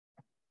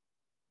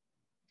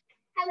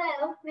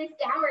Hello, Miss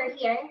Gower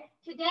here.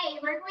 Today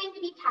we're going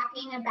to be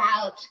talking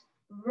about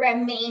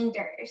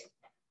remainders.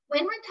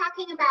 When we're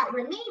talking about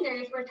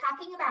remainders, we're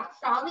talking about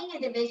solving a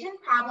division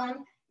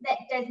problem that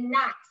does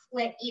not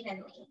split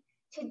evenly.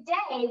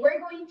 Today we're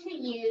going to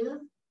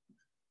use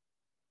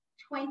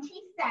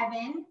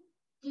 27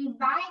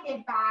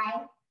 divided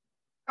by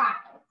 5.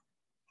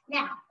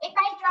 Now, if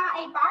I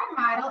draw a bar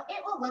model,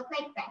 it will look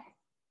like this.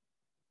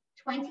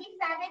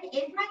 27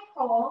 is my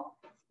whole,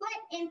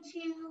 split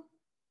into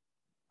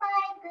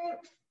 5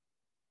 groups,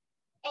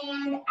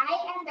 and I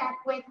end up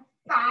with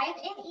 5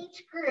 in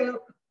each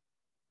group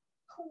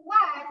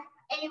plus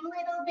a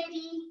little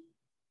bitty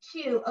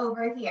 2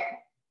 over here.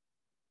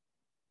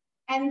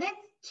 And this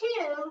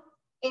 2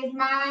 is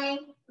my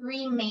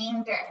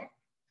remainder.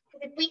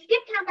 Because if we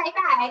skip count by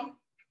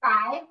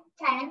 5,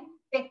 10,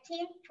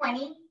 15,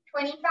 20,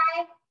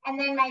 25, and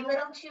then my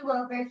little 2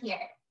 over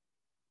here.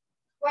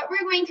 What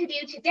we're going to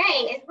do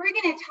today is we're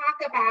going to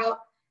talk about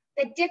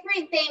the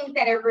different things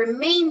that a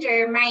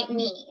remainder might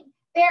mean.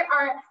 There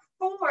are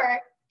 4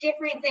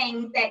 different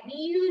things that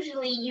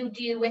usually you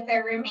do with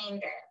a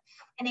remainder,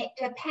 and it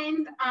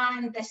depends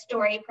on the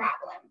story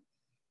problem.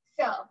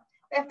 So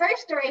the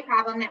first story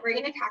problem that we're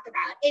going to talk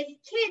about is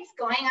kids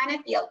going on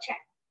a field trip.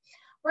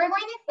 We're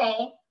going to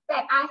say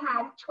that I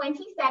have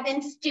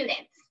 27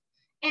 students,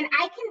 and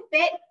I can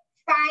fit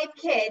 5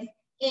 kids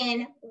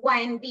in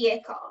one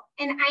vehicle,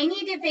 and I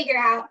need to figure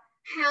out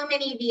how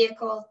many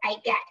vehicles I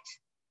get.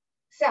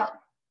 So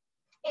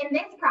in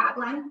this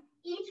problem,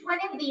 each one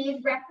of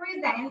these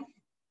represents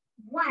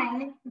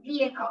one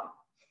vehicle.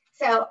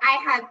 So I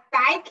have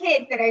 5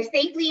 kids that are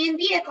safely in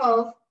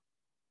vehicles,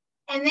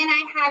 and then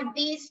I have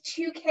these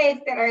 2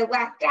 kids that are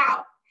left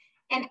out.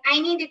 And I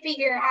need to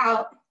figure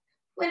out,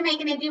 what am I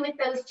going to do with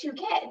those 2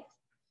 kids?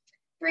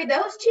 For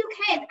those 2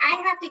 kids,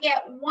 I have to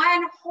get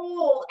one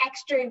whole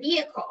extra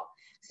vehicle.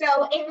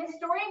 So in the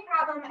story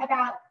problem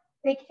about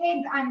the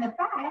kids on the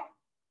bus,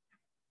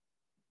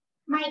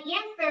 my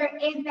answer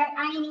is that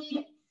I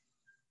need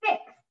 6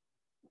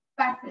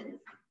 buses.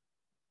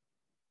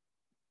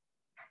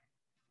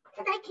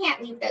 Because I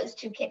can't leave those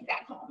 2 kids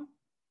at home.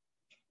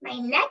 My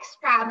next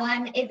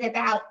problem is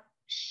about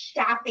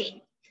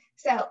shopping.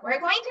 So we're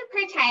going to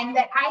pretend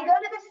that I go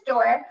to the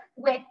store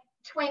with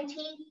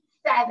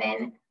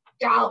 $27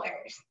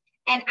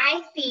 and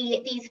I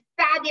see these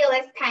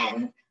fabulous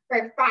pens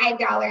for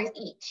 $5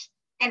 each.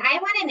 And I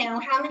want to know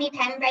how many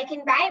pens I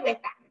can buy with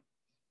them.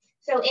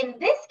 So in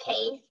this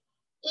case,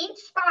 each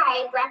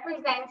 5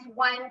 represents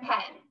 1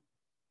 pen.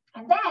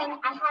 And then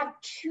I have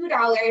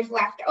 $2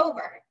 left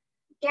over.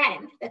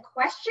 Again, the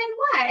question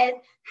was,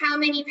 how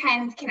many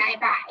pens can I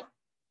buy?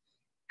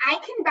 I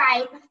can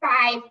buy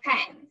 5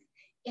 pens.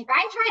 If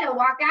I try to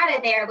walk out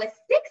of there with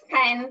 6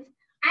 pens,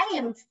 I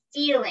am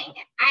stealing.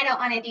 I don't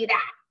want to do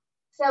that.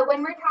 So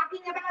when we're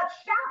talking about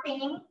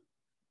shopping,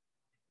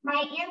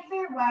 my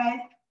answer was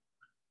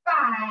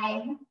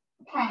 5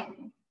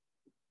 pens.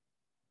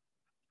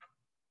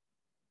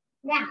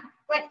 Now,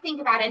 let's think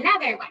about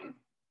another one.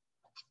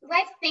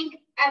 Let's think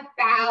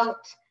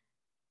about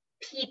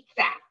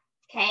pizza,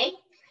 okay?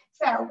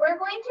 So we're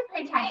going to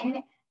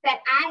pretend that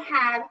I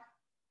have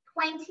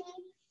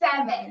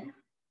 27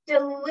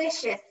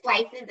 delicious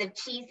slices of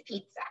cheese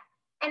pizza,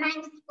 and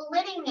I'm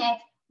splitting it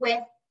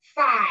with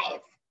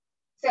 5.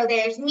 So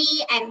there's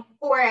me and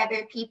 4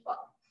 other people,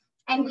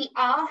 and we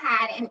all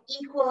had an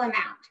equal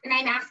amount. And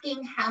I'm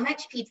asking, how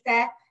much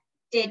pizza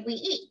did we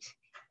eat?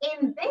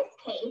 In this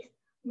case,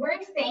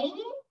 we're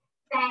saying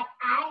that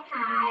I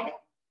had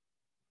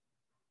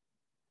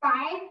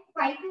 5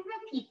 slices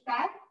of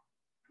pizza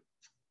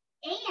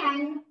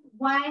and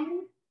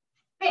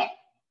 1/5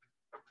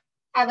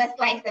 of a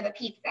slice of a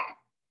pizza.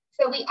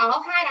 So we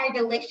all had our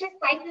delicious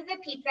slices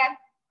of pizza.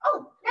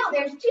 Oh, no,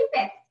 there's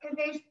 2/5 because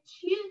there's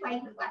 2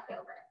 slices left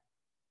over.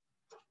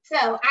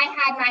 So I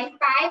had my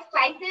 5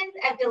 slices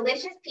of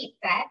delicious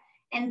pizza,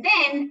 and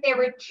then there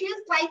were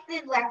 2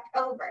 slices left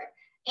over.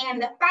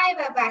 And the 5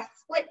 of us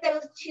split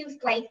those 2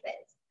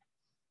 slices.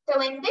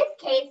 So in this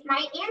case,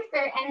 my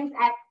answer ends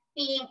up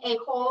being a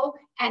whole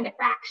and a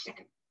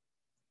fraction.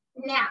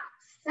 Now,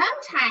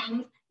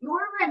 sometimes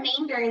your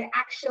remainder is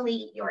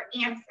actually your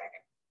answer,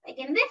 like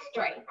in this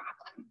story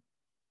problem.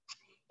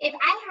 If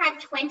I have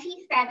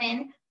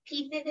 27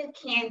 pieces of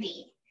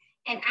candy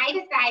and I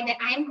decide that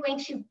I'm going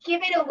to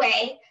give it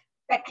away,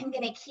 but I'm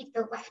going to keep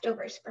the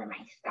leftovers for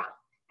myself,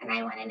 and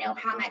I want to know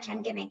how much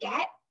I'm going to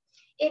get.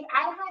 If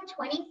I have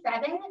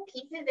 27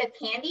 pieces of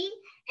candy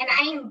and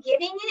I am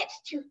giving it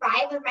to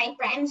 5 of my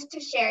friends to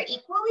share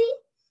equally,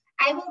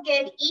 I will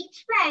give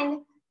each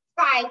friend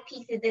 5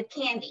 pieces of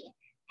candy.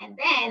 And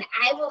then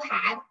I will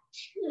have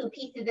 2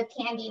 pieces of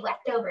candy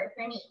left over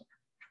for me.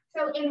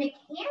 So in the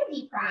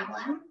candy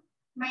problem,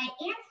 my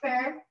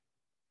answer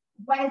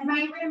was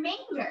my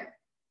remainder,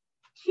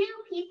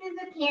 2 pieces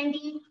of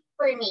candy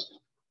for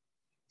me.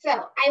 So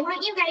I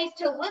want you guys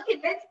to look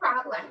at this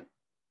problem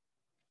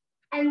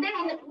and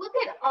then look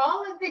at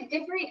all of the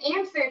different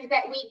answers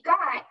that we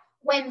got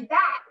when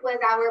that was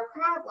our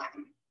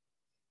problem.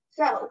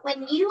 So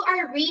when you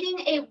are reading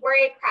a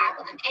word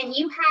problem and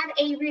you have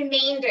a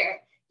remainder,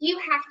 you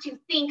have to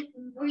think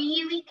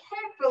really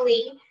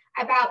carefully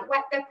about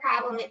what the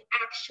problem is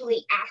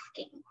actually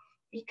asking,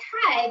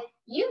 because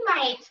you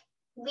might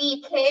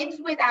leave kids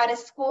without a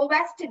school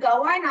bus to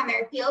go on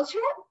their field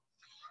trip.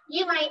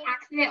 You might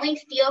accidentally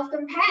steal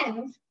some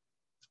pens.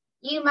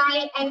 You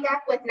might end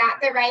up with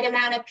not the right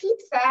amount of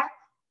pizza,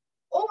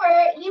 or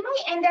you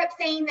might end up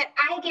saying that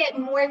I get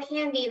more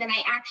candy than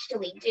I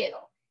actually do.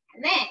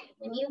 And then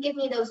when you give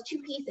me those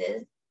 2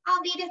 pieces,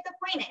 I'll be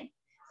disappointed.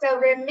 So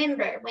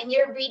remember, when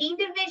you're reading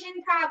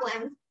division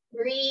problems,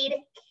 read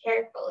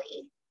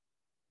carefully.